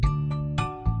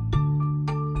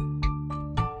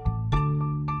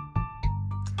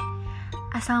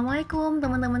Assalamualaikum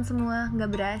teman-teman semua.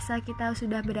 Gak berasa kita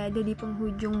sudah berada di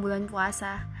penghujung bulan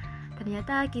puasa.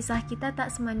 Ternyata kisah kita tak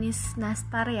semanis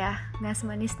nastar ya. Gak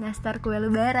semanis nastar kue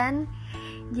lebaran.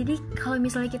 Jadi kalau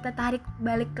misalnya kita tarik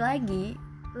balik lagi,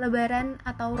 Lebaran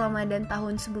atau Ramadan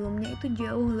tahun sebelumnya itu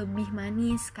jauh lebih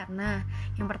manis. Karena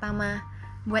yang pertama,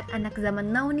 buat anak zaman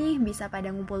now nih bisa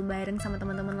pada ngumpul bareng sama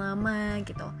teman-teman lama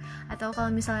gitu. Atau kalau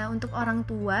misalnya untuk orang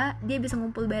tua, dia bisa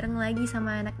ngumpul bareng lagi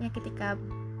sama anaknya ketika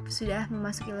sudah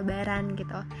memasuki lebaran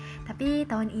gitu. Tapi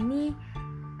tahun ini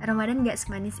Ramadan gak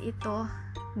semanis itu,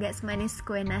 gak semanis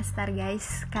kue nastar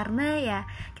guys. Karena ya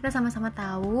kita sama-sama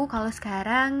tahu kalau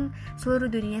sekarang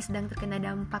seluruh dunia sedang terkena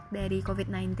dampak dari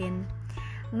COVID-19.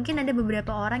 Mungkin ada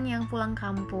beberapa orang yang pulang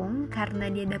kampung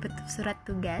karena dia dapat surat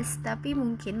tugas. Tapi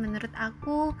mungkin menurut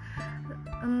aku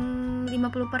 50%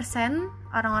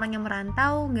 orang-orang yang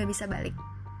merantau gak bisa balik.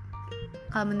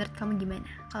 Kalau menurut kamu gimana?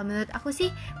 Kalau menurut aku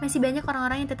sih masih banyak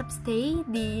orang-orang yang tetap stay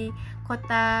di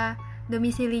kota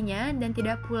domisilinya dan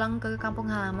tidak pulang ke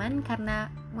kampung halaman karena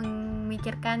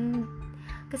memikirkan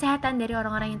kesehatan dari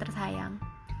orang-orang yang tersayang.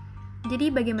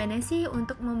 Jadi bagaimana sih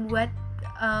untuk membuat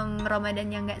Ramadan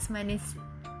yang gak semanis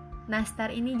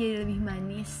nastar ini jadi lebih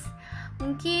manis?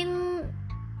 Mungkin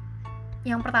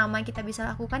yang pertama kita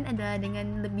bisa lakukan adalah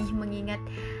dengan lebih mengingat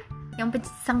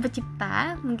Sang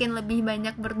Pencipta, mungkin lebih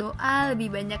banyak berdoa, lebih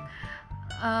banyak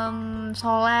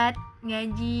sholat,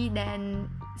 ngaji, dan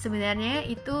sebenarnya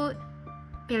itu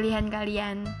pilihan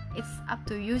kalian. It's up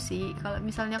to you sih. Kalau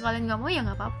misalnya kalian nggak mau ya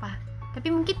nggak apa-apa.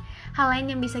 Tapi mungkin hal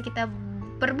lain yang bisa kita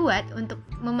perbuat untuk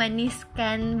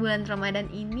memaniskan bulan Ramadan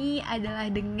ini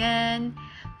adalah dengan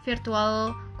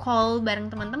virtual call bareng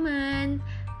teman-teman,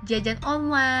 jajan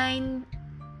online,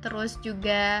 terus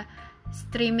juga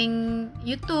streaming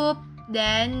YouTube,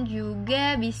 dan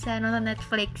juga bisa nonton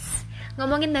Netflix.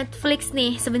 Ngomongin Netflix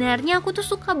nih, sebenarnya aku tuh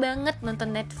suka banget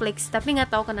nonton Netflix, tapi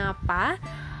nggak tahu kenapa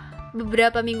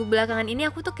beberapa minggu belakangan ini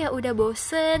aku tuh kayak udah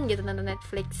bosen gitu nonton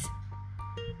Netflix.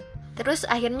 Terus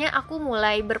akhirnya aku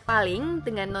mulai berpaling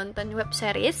dengan nonton web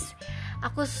series.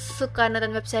 Aku suka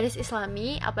nonton web series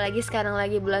Islami, apalagi sekarang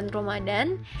lagi bulan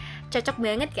Ramadan. Cocok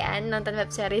banget kan nonton web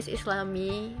series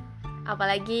Islami,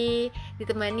 apalagi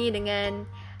ditemani dengan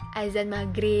azan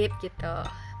maghrib gitu,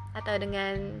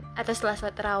 atau setelah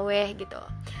sholat taraweh gitu.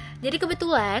 Jadi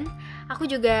kebetulan aku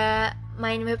juga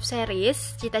main web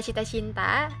series Cita-Cita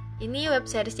Cinta. Ini web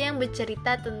seriesnya yang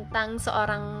bercerita tentang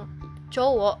seorang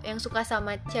cowok yang suka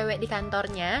sama cewek di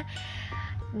kantornya,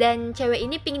 dan cewek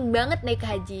ini pingin banget naik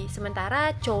haji,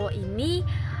 sementara cowok ini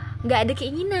gak ada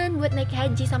keinginan buat naik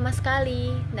haji sama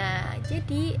sekali. Nah,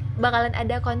 jadi bakalan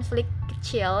ada konflik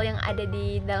kecil yang ada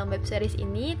di dalam web series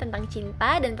ini tentang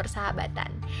cinta dan persahabatan.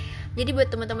 Jadi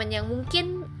buat teman-teman yang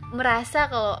mungkin merasa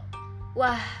kalau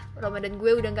wah, Ramadan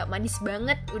gue udah gak manis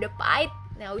banget, udah pahit,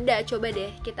 nah udah coba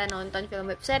deh kita nonton film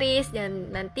web series,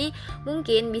 dan nanti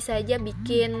mungkin bisa aja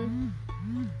bikin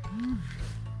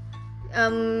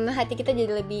hati kita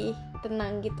jadi lebih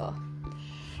tenang gitu.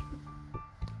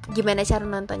 Gimana cara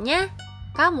nontonnya?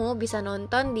 Kamu bisa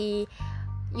nonton di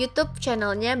YouTube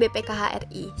channelnya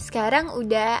BPKHRI. Sekarang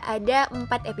udah ada 4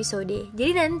 episode.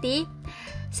 Jadi nanti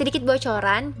sedikit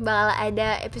bocoran, bakal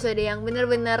ada episode yang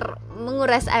bener-bener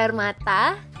menguras air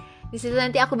mata. Di situ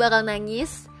nanti aku bakal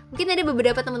nangis. Mungkin ada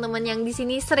beberapa teman-teman yang di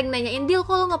sini sering nanyain, "Dil,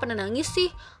 kok lo nggak pernah nangis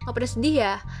sih? Nggak pernah sedih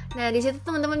ya?" Nah, di situ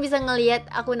teman-teman bisa ngelihat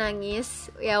aku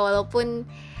nangis. Ya walaupun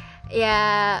ya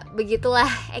begitulah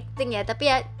acting ya,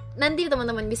 tapi ya nanti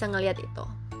teman-teman bisa ngelihat itu.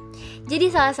 Jadi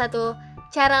salah satu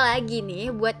cara lagi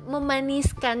nih buat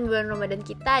memaniskan bulan Ramadan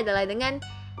kita adalah dengan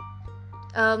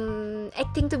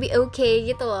acting to be okay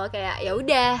gitu loh. Kayak ya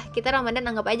udah, kita Ramadan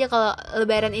anggap aja kalau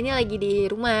lebaran ini lagi di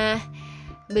rumah,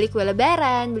 beli kue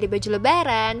lebaran, beli baju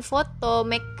lebaran, foto,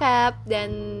 makeup,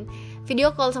 dan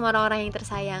video call sama orang-orang yang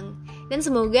tersayang. Dan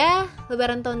semoga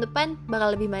lebaran tahun depan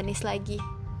bakal lebih manis lagi.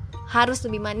 Harus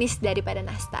lebih manis daripada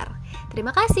nastar.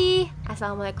 Terima kasih.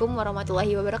 Assalamualaikum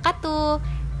warahmatullahi wabarakatuh.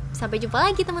 Sampai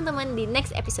jumpa lagi teman-teman di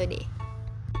next episode.